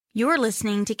You're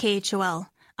listening to KHOL.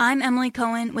 I'm Emily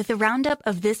Cohen with a roundup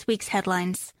of this week's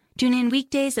headlines. Tune in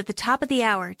weekdays at the top of the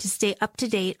hour to stay up to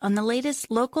date on the latest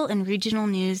local and regional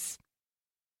news.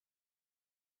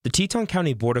 The Teton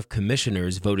County Board of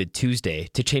Commissioners voted Tuesday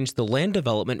to change the land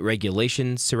development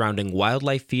regulations surrounding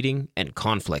wildlife feeding and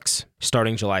conflicts.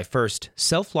 Starting July 1st,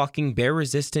 self-locking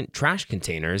bear-resistant trash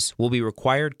containers will be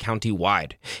required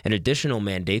county-wide, and additional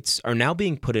mandates are now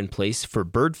being put in place for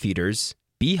bird feeders,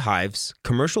 beehives,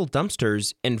 commercial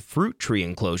dumpsters, and fruit tree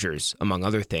enclosures, among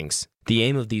other things. The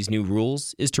aim of these new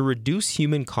rules is to reduce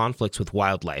human conflicts with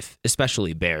wildlife,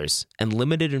 especially bears, and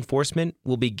limited enforcement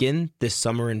will begin this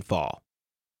summer and fall.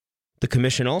 The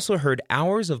commission also heard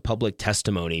hours of public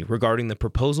testimony regarding the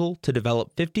proposal to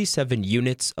develop 57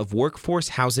 units of workforce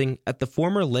housing at the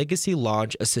former Legacy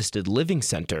Lodge Assisted Living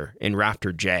Center in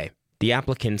Rafter J. The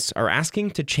applicants are asking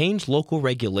to change local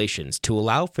regulations to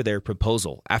allow for their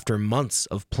proposal after months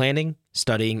of planning,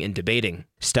 studying, and debating.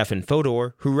 Stefan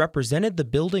Fodor, who represented the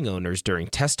building owners during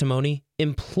testimony,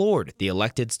 implored the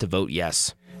electeds to vote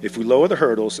yes. If we lower the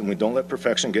hurdles and we don't let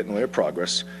perfection get in the way of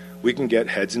progress, we can get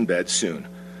heads in bed soon.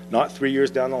 Not 3 years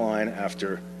down the line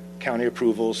after county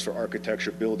approvals for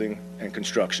architecture, building, and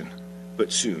construction,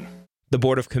 but soon. The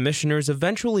Board of Commissioners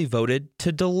eventually voted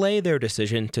to delay their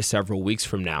decision to several weeks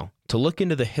from now to look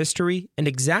into the history and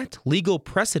exact legal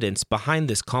precedents behind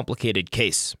this complicated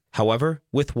case. However,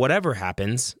 with whatever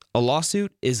happens, a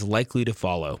lawsuit is likely to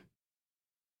follow.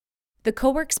 The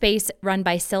co-work space run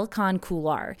by Silicon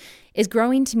Couloir is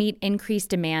growing to meet increased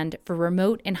demand for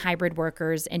remote and hybrid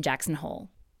workers in Jackson Hole.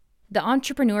 The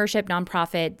entrepreneurship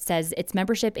nonprofit says its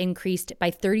membership increased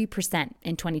by 30%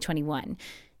 in 2021.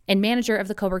 And manager of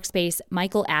the co-work space,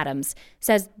 Michael Adams,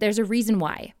 says there's a reason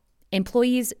why.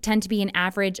 Employees tend to be an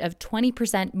average of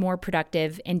 20% more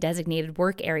productive in designated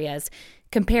work areas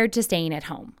compared to staying at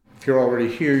home. If you're already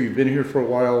here, you've been here for a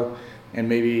while, and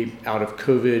maybe out of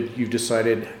COVID, you've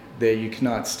decided that you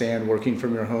cannot stand working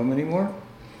from your home anymore,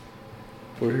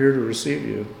 we're here to receive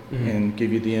you and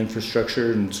give you the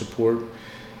infrastructure and support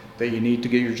that you need to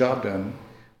get your job done.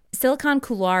 Silicon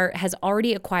Couloir has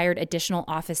already acquired additional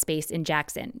office space in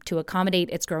Jackson to accommodate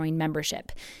its growing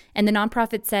membership. And the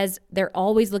nonprofit says they're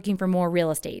always looking for more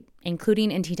real estate,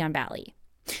 including in Teton Valley.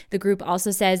 The group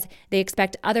also says they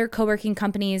expect other co-working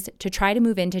companies to try to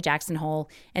move into Jackson Hole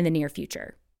in the near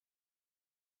future.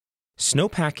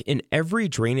 Snowpack in every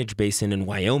drainage basin in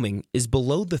Wyoming is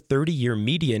below the 30-year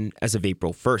median as of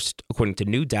April 1st, according to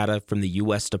new data from the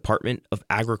U.S. Department of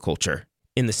Agriculture.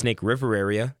 In the Snake River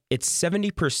area, it's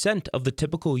 70% of the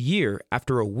typical year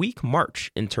after a weak March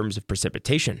in terms of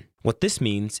precipitation. What this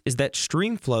means is that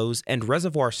stream flows and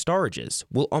reservoir storages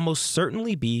will almost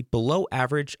certainly be below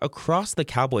average across the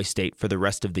Cowboy State for the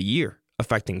rest of the year,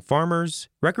 affecting farmers,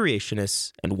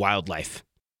 recreationists, and wildlife.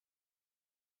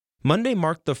 Monday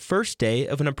marked the first day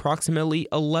of an approximately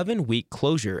 11-week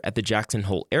closure at the Jackson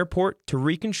Hole Airport to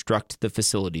reconstruct the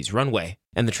facility's runway.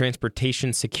 And the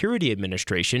Transportation Security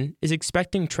Administration is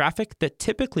expecting traffic that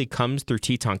typically comes through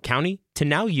Teton County to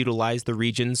now utilize the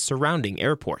region's surrounding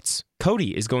airports.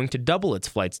 Cody is going to double its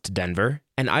flights to Denver,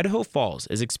 and Idaho Falls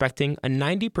is expecting a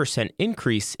 90%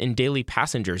 increase in daily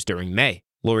passengers during May.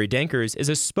 Lori Dankers is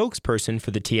a spokesperson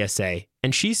for the TSA,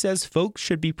 and she says folks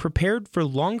should be prepared for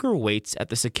longer waits at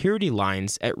the security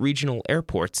lines at regional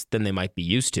airports than they might be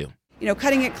used to.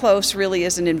 Cutting it close really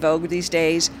isn't in vogue these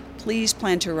days. Please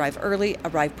plan to arrive early,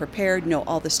 arrive prepared, know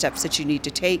all the steps that you need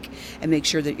to take, and make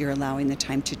sure that you're allowing the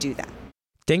time to do that.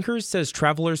 Dankers says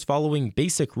travelers following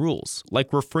basic rules,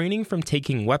 like refraining from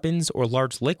taking weapons or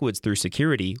large liquids through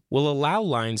security, will allow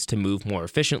lines to move more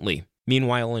efficiently.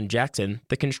 Meanwhile, in Jackson,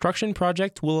 the construction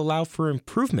project will allow for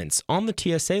improvements on the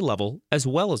TSA level as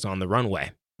well as on the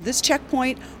runway. This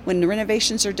checkpoint, when the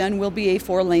renovations are done, will be a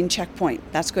 4-lane checkpoint.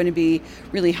 That's going to be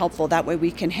really helpful. That way we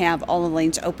can have all the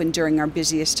lanes open during our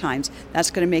busiest times.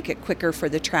 That's going to make it quicker for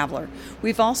the traveler.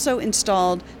 We've also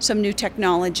installed some new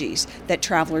technologies that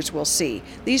travelers will see.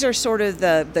 These are sort of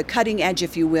the cutting edge,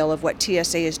 if you will, of what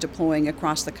TSA is deploying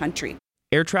across the country.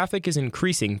 Air traffic is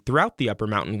increasing throughout the Upper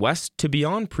Mountain West to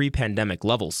beyond pre-pandemic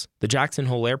levels. The Jackson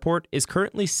Hole Airport is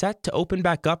currently set to open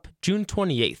back up June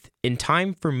 28th, in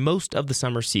time for most of the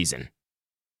summer season.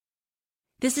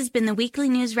 This has been the weekly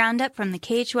news roundup from the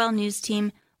KHOL News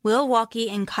Team, Will Walkie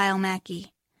and Kyle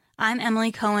Mackey. I'm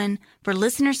Emily Cohen for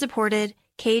listener-supported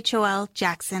KHOL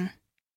Jackson.